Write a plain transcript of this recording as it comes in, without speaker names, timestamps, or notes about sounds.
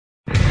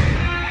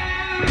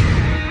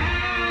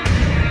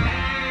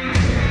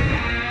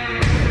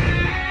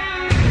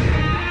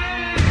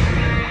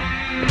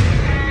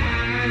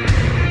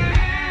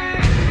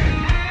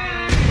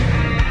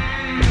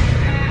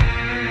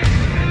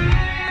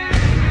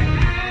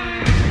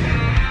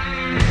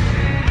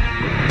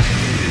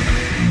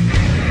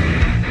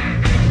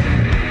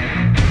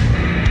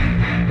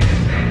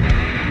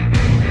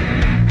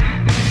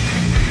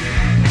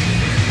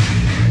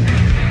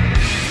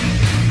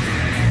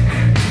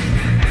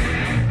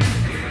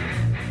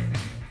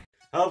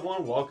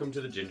everyone, welcome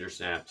to the Ginger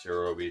Snaps,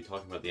 where we'll be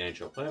talking about the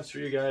NHL Playoffs for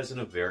you guys in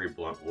a very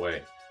blunt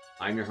way.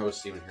 I'm your host,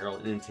 Steven Harrold,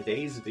 and in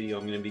today's video,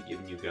 I'm going to be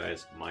giving you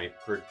guys my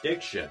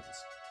predictions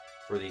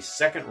for the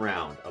second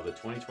round of the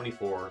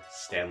 2024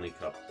 Stanley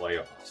Cup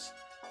Playoffs.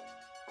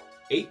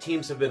 8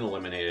 teams have been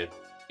eliminated,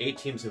 8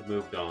 teams have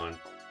moved on,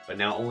 but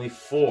now only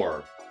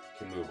 4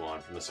 can move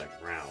on from the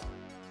second round.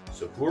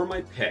 So who are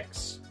my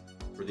picks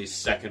for the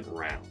second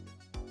round?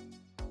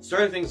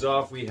 Starting things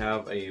off, we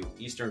have a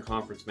Eastern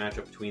Conference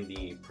matchup between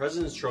the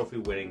President's Trophy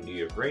winning New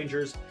York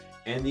Rangers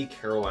and the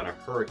Carolina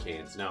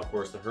Hurricanes. Now, of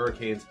course, the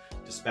Hurricanes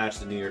dispatched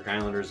the New York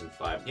Islanders in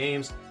 5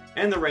 games,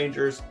 and the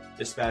Rangers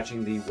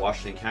dispatching the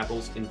Washington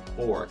Capitals in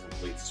 4, a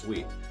complete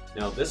sweep.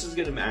 Now, this is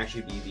going to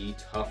actually be the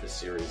toughest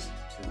series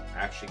to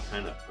actually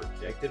kind of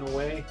predict in a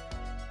way,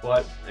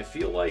 but I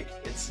feel like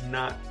it's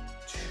not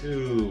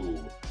too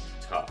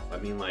tough. I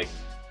mean, like,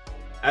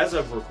 as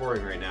of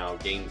recording right now,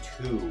 Game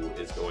 2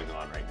 is going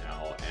on right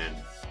now, and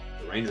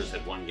the Rangers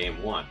had won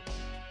Game 1.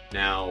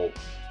 Now,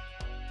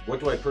 what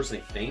do I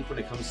personally think when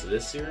it comes to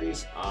this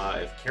series?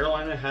 If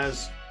Carolina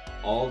has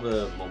all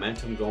the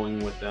momentum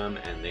going with them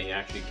and they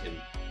actually can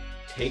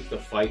take the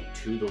fight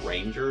to the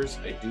Rangers,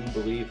 I do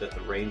believe that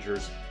the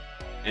Rangers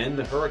and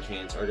the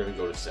Hurricanes are going to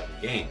go to 7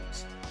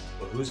 games.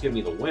 But who's going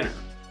to be the winner?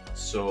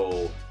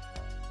 So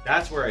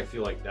that's where I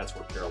feel like that's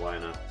where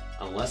Carolina,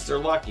 unless they're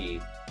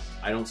lucky,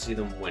 I don't see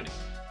them winning.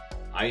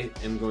 I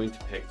am going to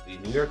pick the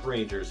New York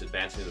Rangers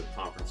advancing to the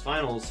conference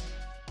finals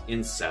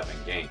in 7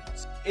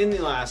 games. In the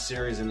last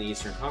series in the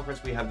Eastern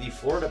Conference, we have the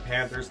Florida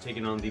Panthers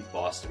taking on the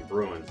Boston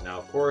Bruins. Now,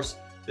 of course,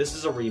 this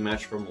is a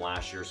rematch from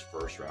last year's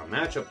first round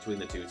matchup between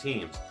the two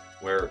teams,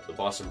 where the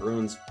Boston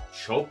Bruins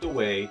choked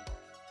away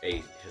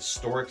a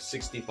historic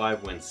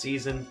 65-win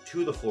season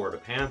to the Florida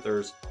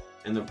Panthers,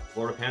 and the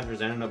Florida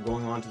Panthers ended up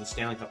going on to the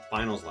Stanley Cup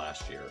Finals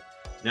last year.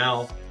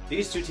 Now,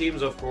 these two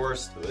teams, of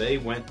course, they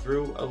went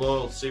through a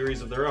little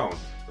series of their own.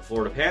 The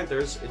Florida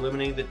Panthers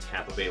eliminating the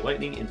Tampa Bay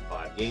Lightning in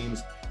 5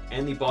 games,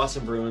 and the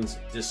Boston Bruins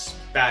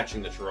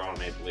dispatching the Toronto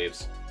Maple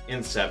Leafs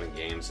in 7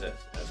 games, as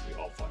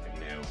we all fucking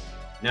knew.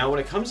 Now, when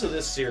it comes to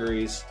this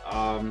series,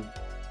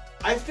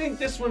 I think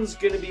this one's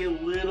going to be a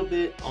little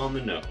bit on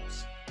the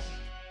nose.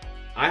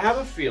 I have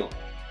a feeling,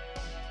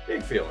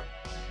 big feeling,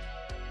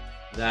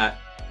 that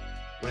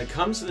when it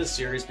comes to this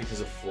series, because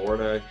of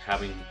Florida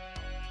having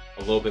a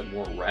little bit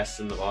more rest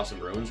than the Boston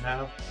Bruins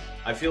have,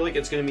 I feel like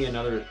it's going to be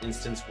another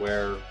instance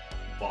where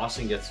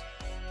Boston gets,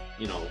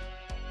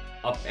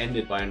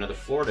 upended by another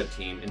Florida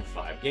team in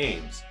 5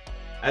 games.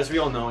 As we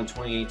all know, in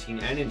 2018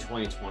 and in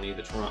 2020,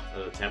 the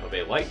Tampa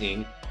Bay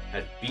Lightning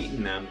had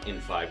beaten them in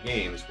 5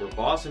 games, where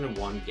Boston had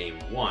won Game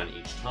 1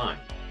 each time.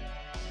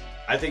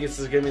 I think this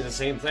is going to be the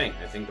same thing.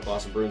 I think the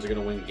Boston Bruins are going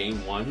to win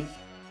Game 1,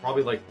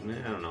 probably like,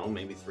 I don't know,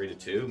 maybe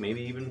 3-2,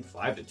 maybe even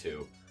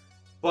 5-2.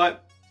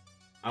 But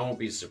I won't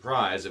be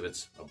surprised if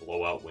it's a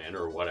blowout win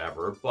or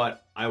whatever,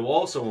 but I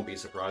also won't be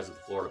surprised if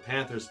the Florida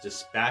Panthers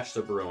dispatch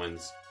the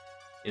Bruins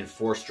in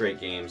 4 straight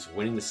games,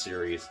 winning the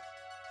series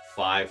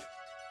 5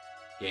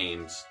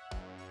 games.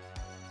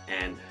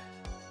 And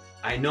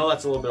I know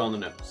that's a little bit on the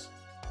nose.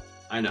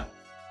 I know.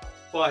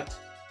 But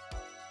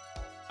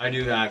I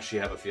do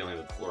actually have a feeling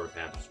that the Florida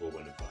Panthers will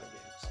win in 5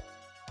 games.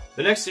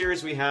 The next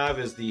series we have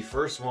is the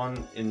first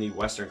one in the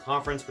Western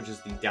Conference, which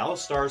is the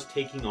Dallas Stars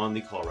taking on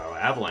the Colorado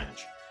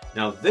Avalanche.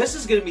 Now, this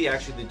is going to be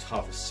actually the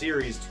toughest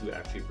series to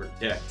actually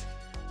predict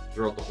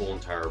throughout the whole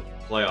entire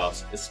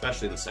playoffs,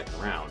 especially in the second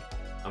round.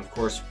 Of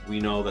course, we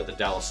know that the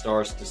Dallas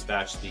Stars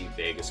dispatched the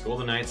Vegas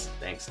Golden Knights,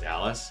 thanks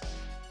Dallas,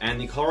 and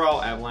the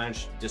Colorado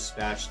Avalanche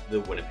dispatched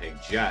the Winnipeg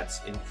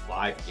Jets in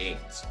 5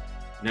 games.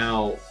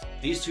 Now,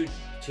 these two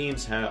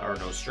teams are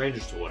no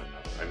strangers to one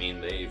another. I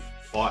mean, they've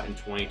fought in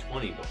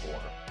 2020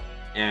 before,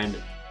 and,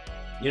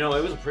 it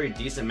was a pretty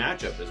decent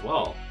matchup as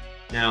well.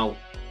 Now,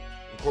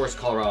 of course,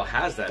 Colorado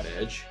has that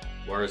edge,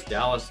 whereas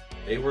Dallas,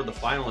 they were the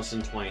finalists in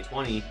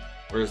 2020,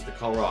 whereas the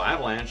Colorado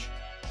Avalanche,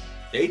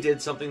 they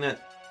did something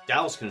that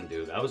Dallas couldn't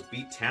do. That was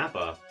beat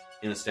Tampa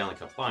in the Stanley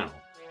Cup Final.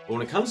 But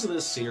when it comes to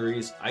this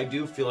series, I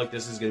do feel like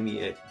this is going to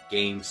be a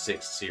Game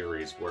 6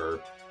 series where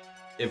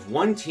if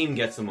one team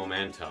gets the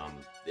momentum,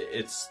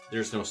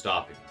 there's no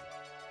stopping them.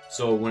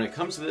 So when it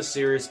comes to this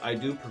series, I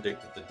do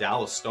predict that the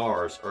Dallas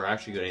Stars are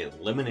actually going to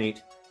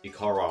eliminate the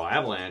Colorado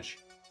Avalanche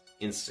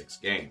in 6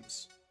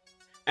 games.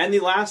 And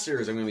the last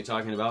series I'm going to be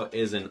talking about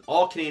is an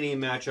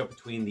all-Canadian matchup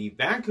between the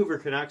Vancouver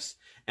Canucks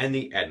and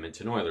the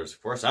Edmonton Oilers.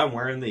 Of course, I'm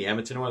wearing the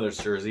Edmonton Oilers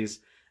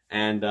jerseys,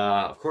 and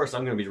of course,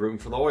 I'm going to be rooting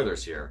for the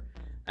Oilers here.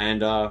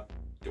 And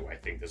do I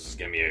think this is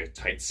going to be a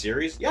tight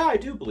series? Yeah, I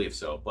do believe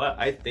so, but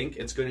I think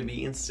it's going to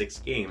be in 6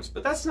 games.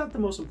 But that's not the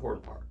most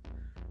important part,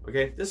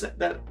 okay?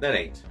 That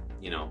ain't,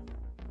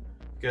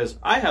 because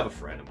I have a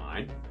friend of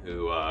mine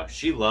who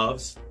she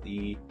loves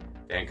the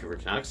Vancouver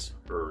Canucks.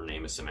 Her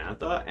name is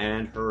Samantha,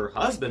 and her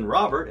husband,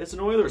 Robert, is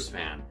an Oilers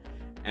fan.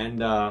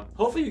 And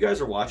hopefully you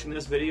guys are watching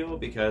this video,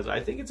 because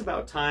I think it's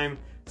about time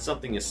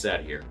something is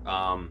said here.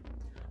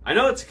 I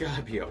know it's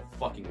gonna be a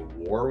fucking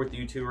war with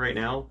you two right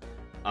now.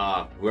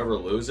 Whoever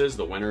loses,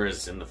 the winner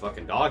is in the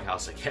fucking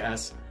doghouse, I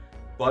guess.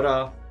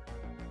 But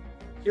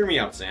hear me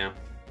out, Sam.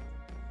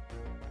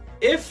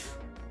 If,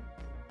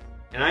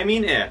 and I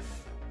mean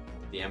if,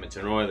 the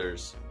Edmonton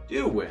Oilers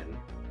do win,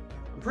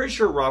 I'm pretty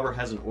sure Robert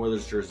has an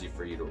Oilers jersey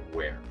for you to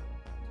wear.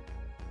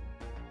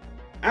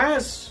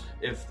 As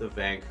if the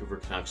Vancouver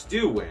Canucks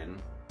do win,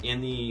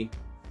 in the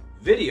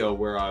video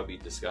where I'll be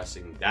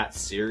discussing that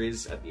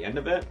series at the end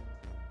of it,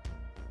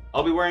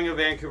 I'll be wearing a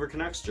Vancouver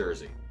Canucks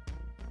jersey.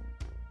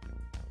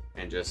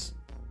 And just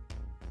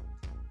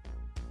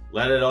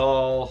let it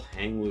all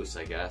hang loose,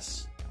 I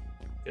guess.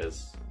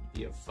 Because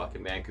be a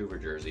fucking Vancouver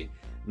jersey.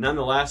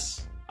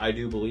 Nonetheless, I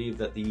do believe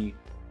that the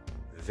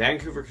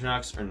Vancouver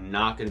Canucks are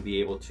not going to be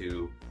able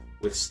to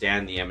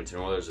withstand the Edmonton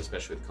Oilers,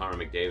 especially with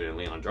Connor McDavid and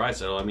Leon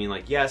Draisaitl. I mean,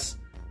 like, yes,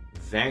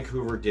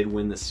 Vancouver did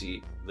win the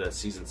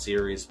season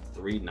series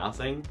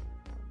 3-0,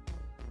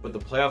 but the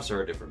playoffs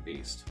are a different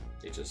beast.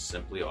 They just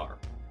simply are.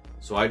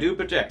 So I do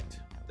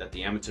predict that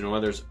the Edmonton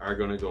Oilers are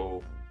going to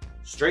go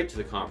straight to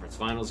the conference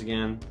finals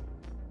again,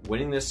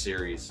 winning this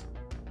series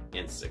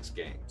in 6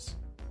 games.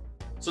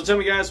 So tell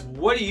me, guys,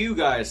 what do you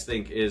guys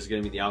think is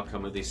going to be the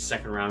outcome of the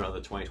second round of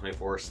the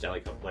 2024 Stanley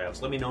Cup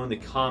Playoffs? Let me know in the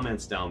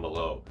comments down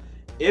below.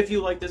 If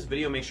you like this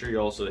video, make sure you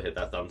also hit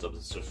that thumbs up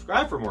and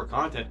subscribe for more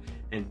content.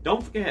 And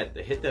don't forget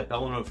to hit that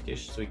bell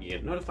notification so you can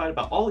get notified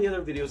about all the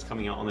other videos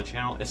coming out on the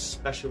channel,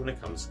 especially when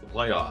it comes to the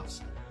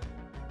playoffs.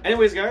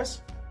 Anyways,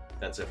 guys,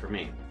 that's it for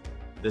me.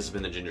 This has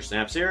been the Ginger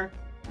Snaps here.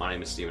 My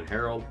name is Steven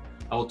Harrold.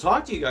 I will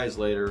talk to you guys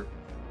later.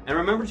 And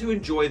remember to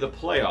enjoy the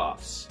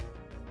playoffs.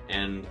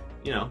 And,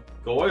 you know,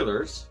 go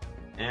Oilers.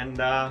 And,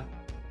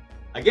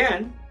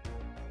 again,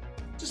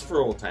 just for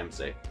old time's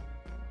sake,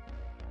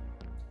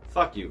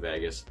 fuck you,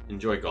 Vegas.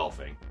 Enjoy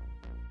golfing.